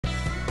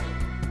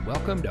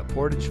Welcome to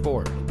Portage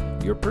Ford,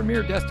 your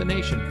premier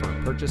destination for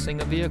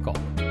purchasing a vehicle.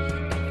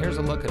 And here's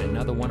a look at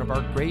another one of our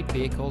great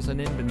vehicles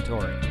in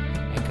inventory,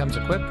 and comes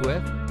equipped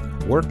with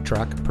Work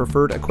Truck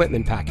Preferred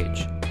Equipment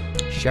Package,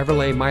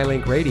 Chevrolet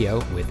MyLink Radio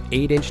with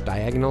 8-inch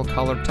diagonal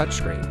color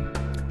touchscreen,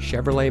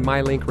 Chevrolet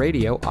MyLink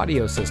Radio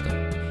audio system,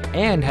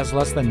 and has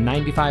less than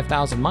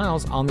 95,000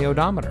 miles on the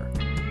odometer.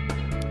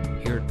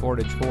 Here at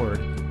Portage Ford,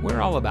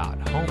 we're all about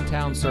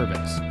hometown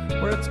service,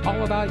 where it's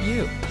all about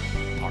you.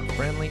 Our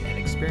friendly and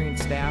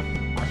experienced staff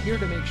are here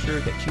to make sure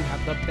that you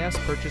have the best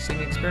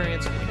purchasing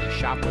experience when you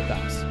shop with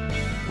us.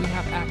 We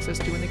have access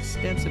to an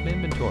extensive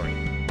inventory,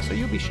 so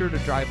you'll be sure to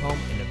drive home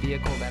in a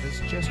vehicle that is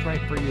just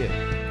right for you.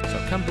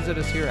 So come visit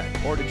us here at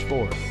Portage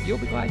Ford. You'll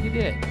be glad you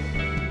did.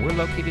 We're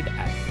located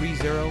at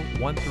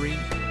 3013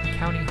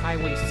 County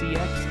Highway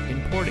CX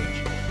in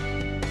Portage.